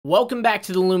Welcome back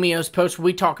to the Lumiose Post, where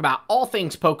we talk about all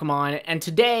things Pokemon, and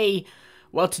today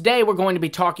we're going to be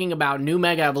talking about new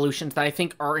Mega Evolutions that I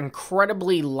think are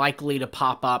incredibly likely to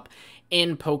pop up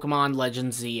in Pokemon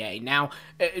Legends ZA. Now,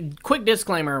 quick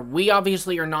disclaimer, we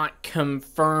obviously are not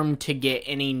confirmed to get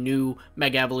any new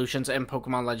Mega Evolutions in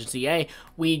Pokemon Legends ZA.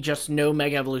 We just know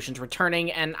Mega Evolutions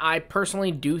returning, and I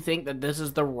personally do think that this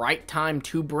is the right time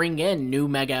to bring in new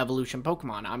Mega Evolution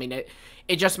Pokemon. I mean,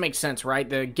 it just makes sense, right?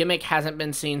 The gimmick hasn't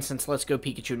been seen since Let's Go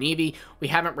Pikachu and Eevee. We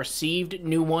haven't received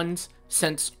new ones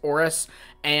since Oris,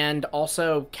 and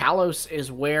also Kalos is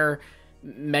where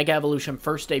Mega Evolution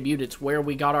first debuted. It's where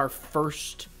we got our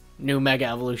first new Mega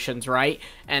Evolutions, right?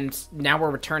 And now we're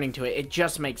returning to it. It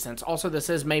just makes sense. Also, this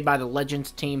is made by the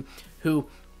Legends team, who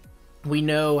we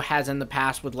know has in the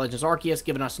past with Legends Arceus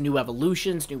given us new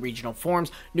evolutions, new regional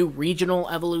forms, new regional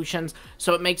evolutions.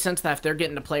 So it makes sense that if they're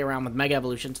getting to play around with Mega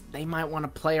Evolutions, they might want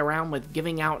to play around with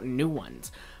giving out new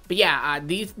ones. But yeah,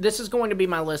 this is going to be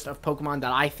my list of Pokemon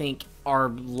that I think are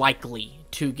likely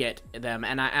to get them,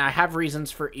 and I have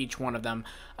reasons for each one of them.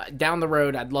 Down the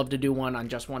road, I'd love to do one on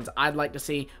just ones I'd like to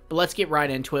see, but let's get right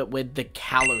into it with the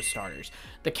Kalos starters.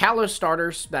 The Kalos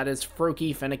starters, that is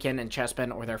Froakie, Fennekin, and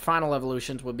Chespin, or their final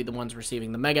evolutions, would be the ones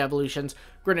receiving the Mega Evolutions: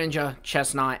 Greninja,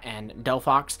 Chestnut, and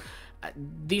Delphox.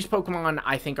 These Pokemon,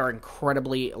 I think, are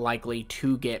incredibly likely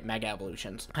to get Mega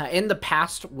Evolutions. In the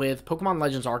past, with Pokemon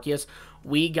Legends Arceus,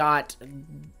 we got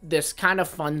this kind of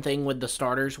fun thing with the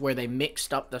starters where they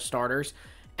mixed up the starters,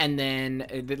 and then,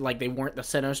 like, they weren't the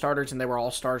Sinnoh starters, and they were all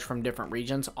stars from different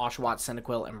regions: Oshawott,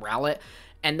 Cyndaquil, and Rowlet.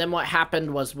 And then what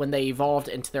happened was when they evolved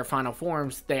into their final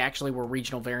forms, they actually were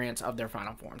regional variants of their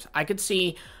final forms. I could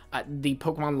see the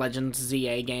Pokemon Legends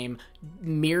ZA game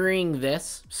mirroring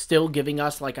this, still giving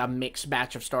us like a mixed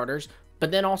batch of starters, but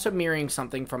then also mirroring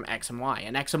something from X and Y.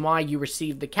 In X and Y, you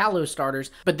receive the Kalos starters,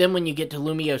 but then when you get to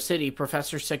Lumio City,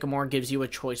 Professor Sycamore gives you a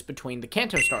choice between the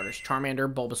Kanto starters: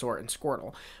 Charmander, Bulbasaur, and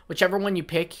Squirtle. Whichever one you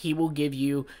pick, he will give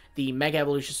you the Mega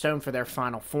Evolution Stone for their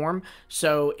final form.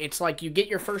 So it's like you get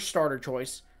your first starter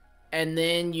choice, and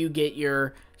then you get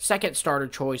your second starter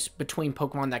choice between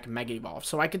Pokemon that can Mega Evolve.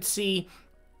 So I could see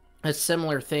a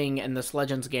similar thing in this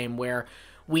Legends game where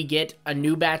we get a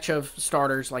new batch of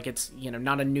starters, like it's,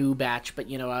 not a new batch, but,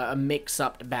 a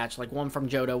mix-up batch, like one from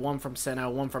Johto, one from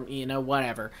Sinnoh, one from,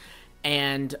 whatever.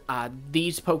 And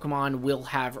these Pokemon will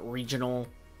have regional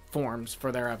forms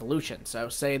for their evolution. So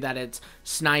say that it's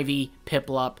Snivy,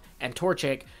 Piplup, and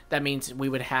Torchic. That means we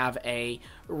would have a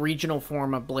regional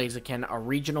form of Blaziken, a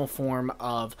regional form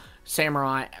of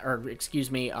Samurai,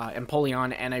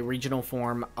 Empoleon, and a regional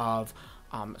form of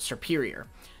Serperior.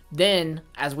 Then,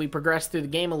 as we progress through the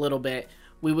game a little bit,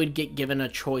 we would get given a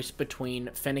choice between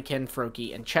Fennekin,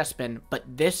 Froakie, and Chespin, but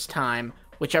this time,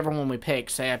 whichever one we pick,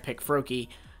 say I pick Froakie,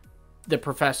 the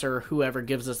professor, whoever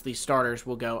gives us these starters,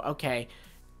 will go, okay,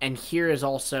 and here is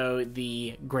also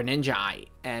the Greninja,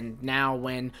 and now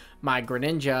when my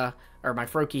Greninja, or my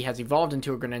Froakie has evolved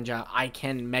into a Greninja, I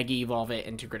can Mega Evolve it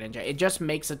into Greninja. It just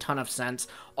makes a ton of sense.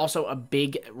 Also, a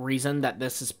big reason that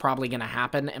this is probably going to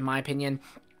happen, in my opinion,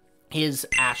 is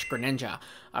Ash Greninja.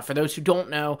 For those who don't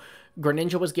know,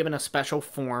 Greninja was given a special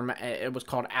form. It was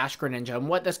called Ash Greninja, and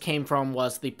what this came from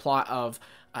was the plot of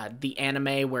the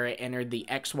anime where it entered the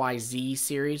XYZ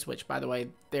series, which, by the way,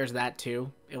 there's that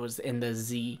too. It was in the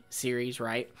Z series,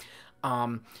 right?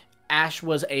 Ash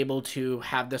was able to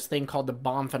have this thing called the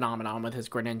bomb phenomenon with his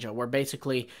Greninja, where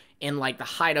basically in like the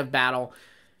height of battle,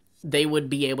 they would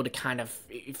be able to kind of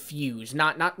fuse.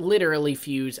 Not literally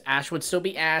fuse. Ash would still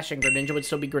be Ash and Greninja would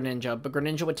still be Greninja, but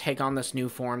Greninja would take on this new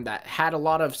form that had a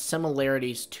lot of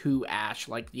similarities to Ash,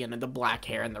 like, the black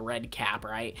hair and the red cap,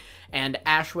 right? And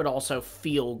Ash would also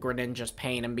feel Greninja's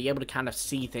pain and be able to kind of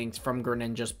see things from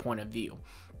Greninja's point of view.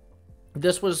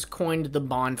 This was coined the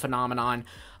Bond phenomenon.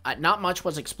 Not much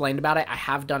was explained about it. I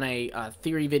have done a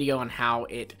theory video on how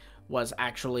it was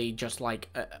actually just like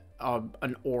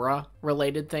an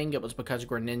aura-related thing. It was because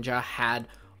Greninja had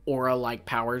aura-like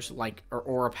powers, or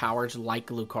aura powers like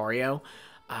Lucario.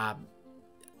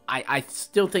 I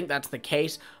still think that's the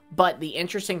case, but the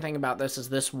interesting thing about this is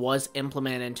this was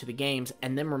implemented into the games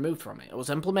and then removed from it. It was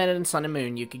implemented in Sun and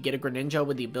Moon. You could get a Greninja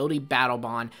with the ability Battle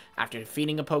Bond. After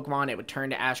defeating a Pokemon, it would turn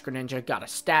to Ash Greninja, got a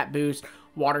stat boost.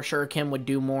 Water Shuriken would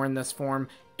do more in this form.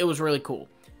 It was really cool.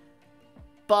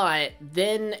 But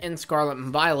then in Scarlet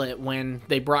and Violet, when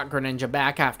they brought Greninja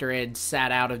back after it had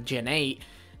sat out of Gen 8,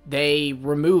 they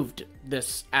removed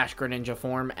this Ash Greninja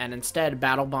form, and instead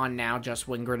Battle Bond now, just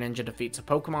when Greninja defeats a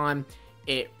Pokemon,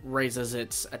 it raises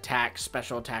its attack,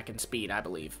 special attack, and speed, I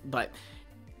believe. But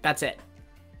that's it.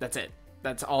 That's it.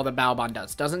 That's all the Battle Bond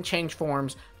does. Doesn't change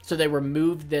forms, so they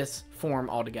removed this form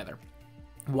altogether.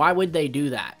 Why would they do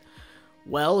that?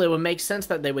 Well, it would make sense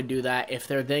that they would do that if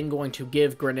they're then going to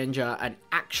give Greninja an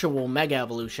actual Mega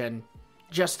Evolution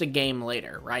just a game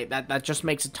later, right? That just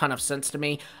makes a ton of sense to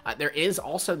me. There is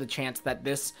also the chance that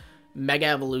this Mega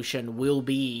Evolution will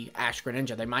be Ash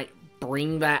Greninja. They might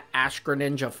bring that Ash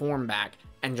Greninja form back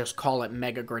and just call it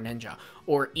Mega Greninja.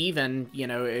 Or even, you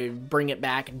know, bring it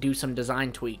back, do some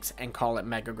design tweaks, and call it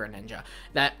Mega Greninja.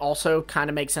 That also kind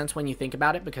of makes sense when you think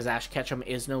about it, because Ash Ketchum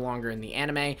is no longer in the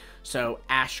anime, so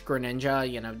Ash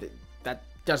Greninja, you know, that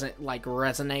doesn't, like,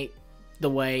 resonate the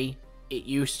way it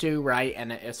used to, right?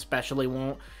 And it especially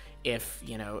won't if,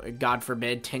 you know, God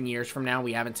forbid, 10 years from now,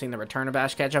 we haven't seen the return of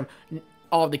Ash Ketchum.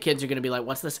 All the kids are going to be like,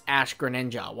 what's this Ash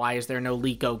Greninja? Why is there no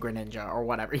Liko Greninja? Or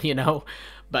whatever, you know?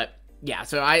 But yeah,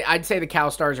 so I'd say the Cal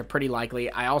Stars are pretty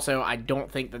likely. I don't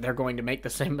think that they're going to make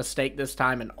the same mistake this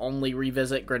time and only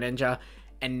revisit Greninja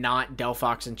and not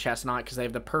Delphox and Chestnut, because they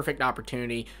have the perfect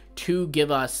opportunity to give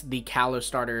us the Kalos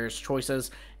starters choices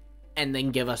and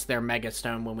then give us their Mega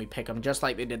Stone when we pick them, just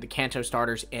like they did the Kanto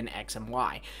starters in X and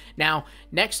Y. Now,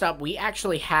 next up, we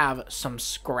actually have some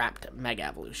scrapped Mega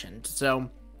Evolutions. So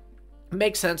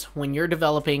makes sense when you're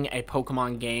developing a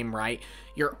Pokemon game, right?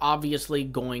 You're obviously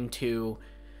going to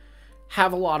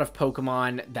have a lot of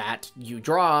Pokemon that you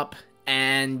draw up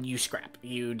and you scrap.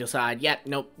 You decide, yeah,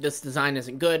 nope, this design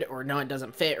isn't good, or no, it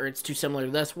doesn't fit, or it's too similar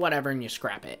to this, whatever, and you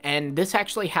scrap it. And this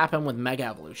actually happened with Mega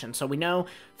Evolution. So we know,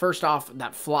 first off,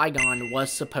 that Flygon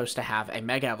was supposed to have a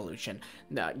Mega Evolution.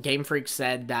 GameFreak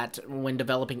said that when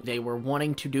developing, they were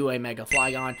wanting to do a Mega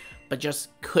Flygon, but just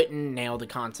couldn't nail the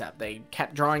concept. They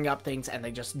kept drawing up things, and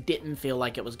they just didn't feel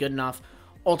like it was good enough.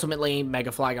 Ultimately, Mega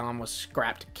Flygon was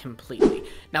scrapped completely.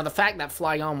 Now, the fact that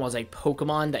Flygon was a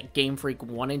Pokemon that Game Freak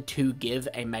wanted to give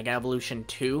a Mega Evolution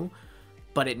to,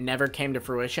 but it never came to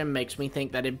fruition, makes me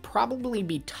think that it'd probably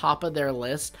be top of their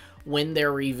list when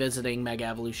they're revisiting Mega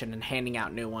Evolution and handing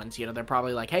out new ones. You know, they're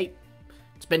probably like, hey,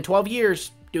 it's been 12 years.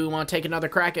 Do we want to take another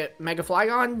crack at Mega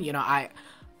Flygon? You know, I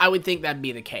would think that'd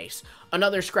be the case.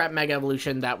 Another scrap Mega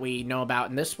Evolution that we know about,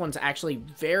 and this one's actually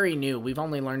very new, we've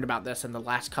only learned about this in the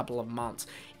last couple of months,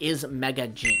 is Mega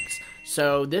Jinx.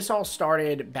 So this all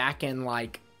started back in,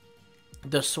 like,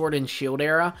 the Sword and Shield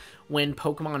era. When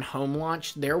Pokemon Home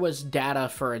launched, there was data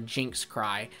for a Jinx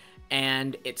cry,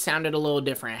 and it sounded a little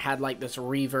different. It had, like, this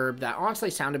reverb that honestly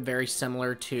sounded very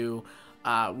similar to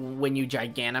when you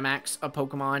Gigantamax a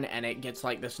Pokemon, and it gets,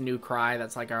 like, this new cry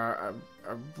that's, like, a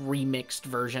remixed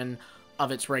version of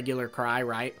its regular cry,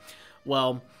 right?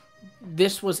 Well,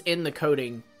 this was in the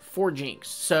coding for Jinx.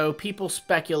 So people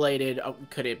speculated, oh,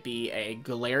 could it be a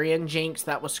Galarian Jinx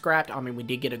that was scrapped? I mean, we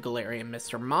did get a Galarian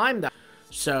Mr. Mime,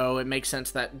 so it makes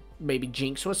sense that maybe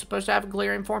Jinx was supposed to have a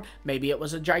Galarian form. Maybe it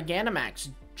was a Gigantamax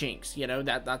Jinx, you know,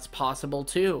 that's possible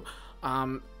too.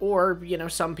 Or, you know,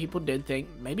 some people did think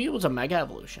maybe it was a Mega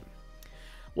Evolution.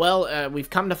 Well,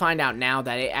 we've come to find out now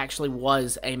that it actually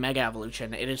was a Mega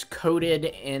Evolution. It is coded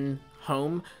in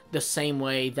Home the same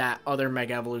way that other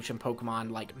Mega Evolution Pokemon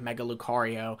like Mega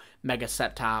Lucario, Mega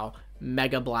Sceptile,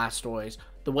 Mega Blastoise,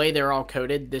 the way they're all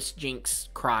coded, this Jinx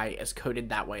cry is coded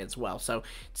that way as well. So it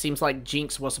seems like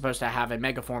Jinx was supposed to have a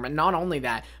Mega form, and not only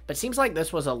that, but it seems like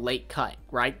this was a late cut,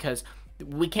 right? Because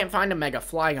we can't find a Mega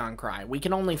Flygon cry. We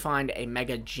can only find a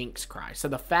Mega Jinx cry. So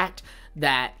the fact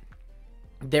that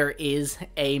there is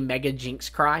a Mega Jinx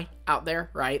cry out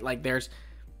there, right? Like,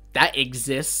 that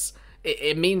exists.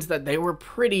 It means that they were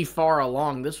pretty far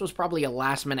along. This was probably a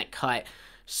last minute cut.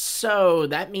 So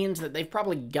that means that they've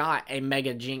probably got a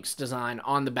Mega Jinx design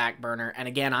on the back burner. And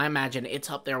again, I imagine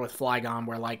it's up there with Flygon,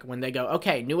 where, like, when they go,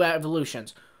 okay, new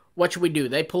evolutions, what should we do?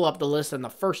 They pull up the list, and the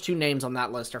first two names on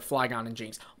that list are Flygon and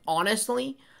Jinx.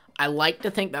 Honestly, I like to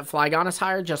think that Flygon is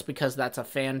higher just because that's a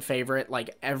fan favorite.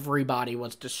 Like, everybody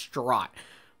was distraught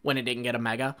when it didn't get a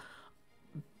Mega.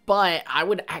 But I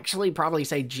would actually probably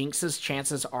say Jinx's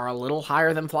chances are a little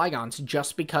higher than Flygon's,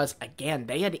 just because, again,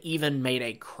 they had even made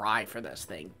a cry for this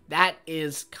thing. That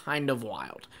is kind of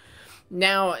wild.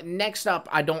 Now, next up,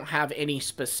 I don't have any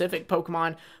specific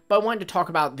Pokemon, but I wanted to talk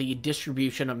about the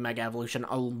distribution of Mega Evolution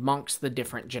amongst the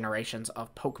different generations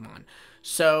of Pokemon.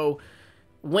 So,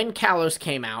 when Kalos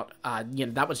came out, you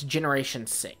know, that was Generation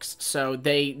 6. So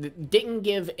they didn't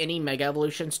give any Mega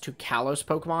Evolutions to Kalos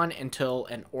Pokemon until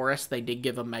in Oris they did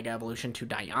give a Mega Evolution to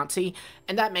Diancie.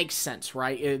 And that makes sense,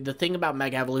 right? The thing about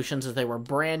Mega Evolutions is they were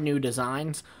brand new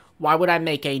designs. Why would I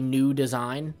make a new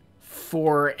design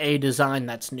for a design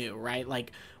that's new, right?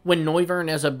 Like, when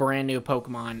Noivern is a brand new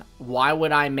Pokemon, why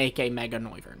would I make a Mega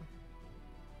Noivern?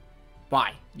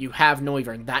 Why? You have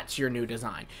Noivern. That's your new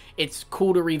design. It's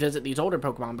cool to revisit these older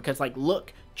Pokemon because, like,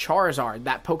 look, Charizard,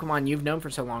 that Pokemon you've known for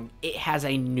so long, it has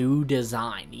a new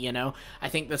design, you know? I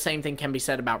think the same thing can be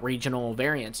said about regional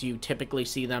variants. You typically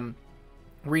see them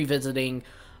revisiting,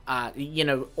 you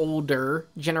know, older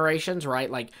generations,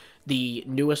 right? Like, the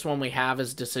newest one we have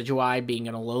is Decidueye being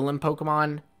an Alolan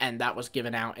Pokemon, and that was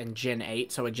given out in Gen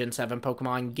 8, so a Gen 7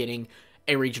 Pokemon getting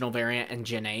a regional variant in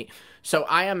Gen 8. So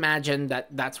I imagine that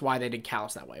that's why they did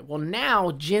Kalos that way. Well,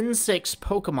 now, Gen 6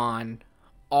 Pokemon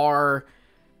are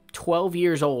 12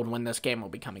 years old when this game will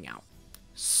be coming out.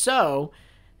 So,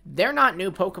 they're not new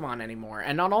Pokemon anymore.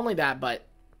 And not only that, but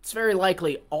it's very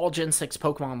likely all Gen 6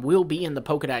 Pokemon will be in the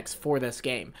Pokedex for this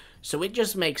game. So it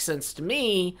just makes sense to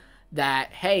me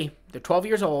that, hey, they're 12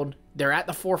 years old, they're at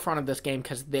the forefront of this game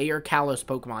because they are Kalos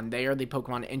Pokemon. They are the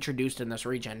Pokemon introduced in this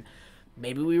region.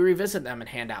 Maybe we revisit them and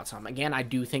hand out some. Again, I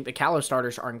do think the Kalos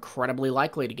starters are incredibly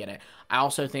likely to get it. I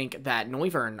also think that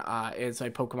Noivern is a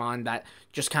Pokemon that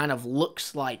just kind of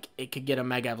looks like it could get a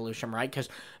Mega Evolution, right? Because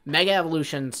Mega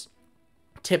Evolutions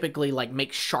typically like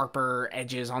make sharper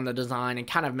edges on the design and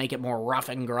kind of make it more rough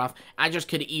and gruff. I just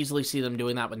could easily see them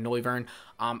doing that with Noivern.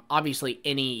 Obviously,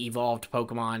 any evolved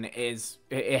Pokemon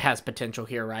it has potential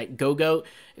here, right? Go-Go,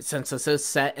 since this is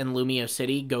set in Lumio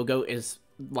City, Go-Go is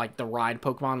like the ride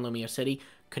Pokemon Lumio City.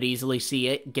 Could easily see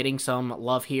it getting some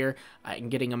love here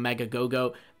and getting a Mega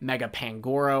Go-Go, Mega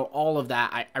Pangoro, all of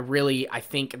that. I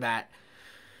think that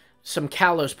some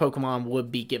Kalos Pokemon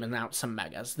would be giving out some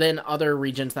Megas. Then other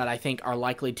regions that I think are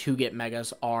likely to get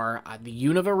Megas are the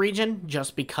Unova region,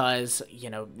 just because, you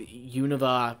know,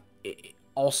 Unova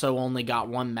also only got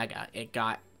one Mega. It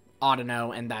got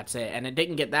Audino, and that's it. And it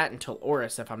didn't get that until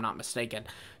Oris, if I'm not mistaken.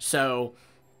 So,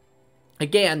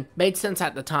 again, made sense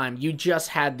at the time. You just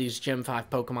had these Gen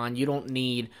 5 Pokemon. You don't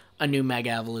need a new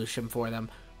Mega Evolution for them.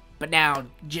 But now,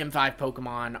 Gen 5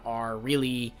 Pokemon are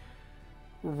really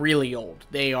old.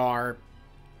 They are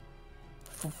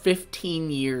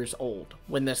 15 years old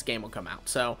when this game will come out.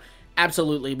 So,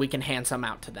 absolutely, we can hand some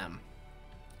out to them.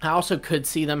 I also could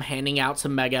see them handing out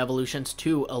some Mega Evolutions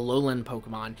to Alolan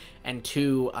Pokemon and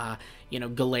to,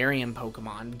 Galarian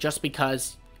Pokemon. Just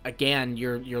because, again,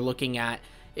 you're looking at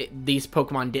these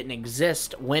Pokemon didn't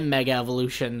exist when Mega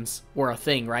Evolutions were a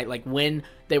thing, right? Like, when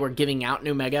they were giving out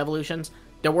new Mega Evolutions,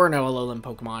 there were no Alolan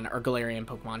Pokemon or Galarian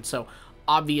Pokemon. So,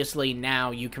 obviously,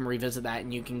 now you can revisit that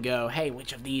and you can go, hey,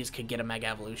 which of these could get a Mega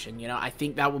Evolution? You know, I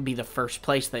think that would be the first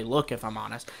place they look, if I'm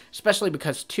honest. Especially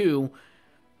because, too,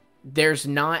 there's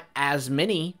not as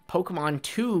many Pokemon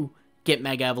to get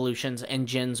Mega Evolutions in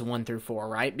Gens 1 through 4,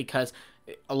 right? Because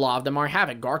a lot of them already have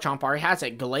it. Garchomp already has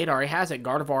it. Gallade already has it.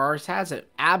 Gardevoir already has it.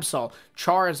 Absol,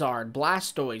 Charizard,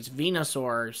 Blastoise,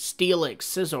 Venusaur, Steelix,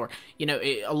 Scizor. You know,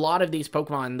 a lot of these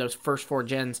Pokemon in those first 4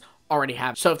 gens already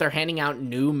have. So if they're handing out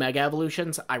new Mega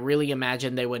Evolutions, I really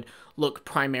imagine they would look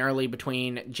primarily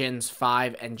between Gens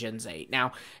 5 and Gens 8.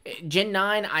 Now, Gen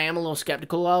 9, I am a little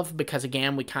skeptical of because,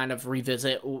 again, we kind of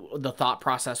revisit the thought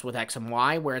process with X and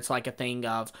Y, where it's like a thing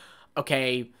of,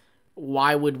 okay,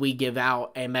 why would we give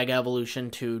out a Mega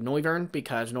Evolution to Noivern?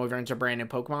 Because Noivern's a brand new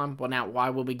Pokemon. Well, now, why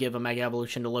would we give a Mega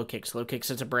Evolution to Lokix? Lokix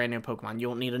is a brand new Pokemon. You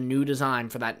don't need a new design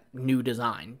for that new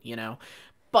design, you know?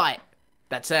 But,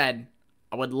 that said,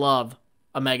 I would love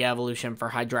a Mega Evolution for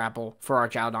Hydrapple, for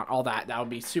Archaeodon, all that. That would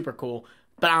be super cool.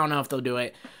 But I don't know if they'll do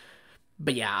it.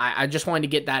 But yeah, I just wanted to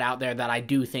get that out there, that I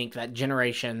do think that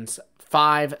generations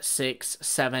 5, 6,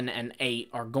 7, and 8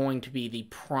 are going to be the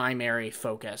primary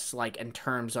focus, like, in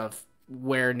terms of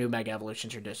where new Mega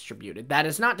Evolutions are distributed. That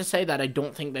is not to say that I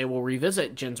don't think they will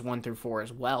revisit Gens 1 through 4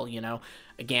 as well, you know.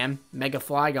 Again, Mega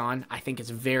Flygon, I think is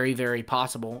very, very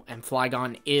possible, and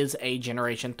Flygon is a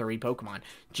Generation 3 Pokemon.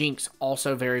 Jinx,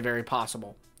 also very, very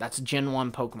possible. That's Gen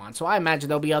 1 Pokemon. So I imagine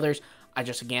there'll be others. I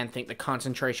just, again, think the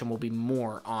concentration will be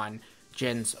more on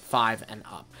Gens 5 and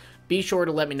up. Be sure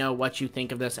to let me know what you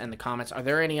think of this in the comments. Are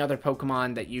there any other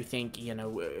Pokemon that you think, you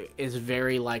know, is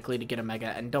very likely to get a Mega?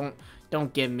 And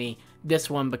don't give me this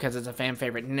one because it's a fan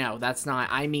favorite. No, that's not.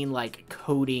 I mean, like,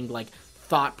 coding, like,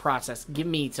 thought process. Give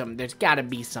me some. There's got to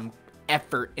be some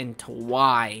effort into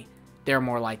why they're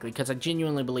more likely. Because I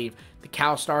genuinely believe the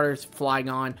Cow starters,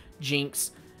 Flygon,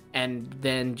 Jinx, and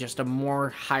then just a more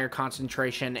higher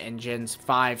concentration in Gens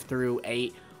 5 through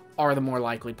 8 are the more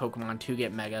likely Pokemon to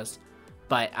get Megas.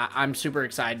 But I'm super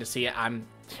excited to see it.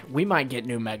 We might get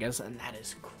new Megas, and that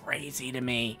is crazy to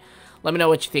me. Let me know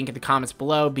what you think in the comments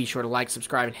below. Be sure to like,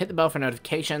 subscribe, and hit the bell for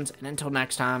notifications. And until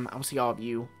next time, I will see all of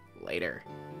you later.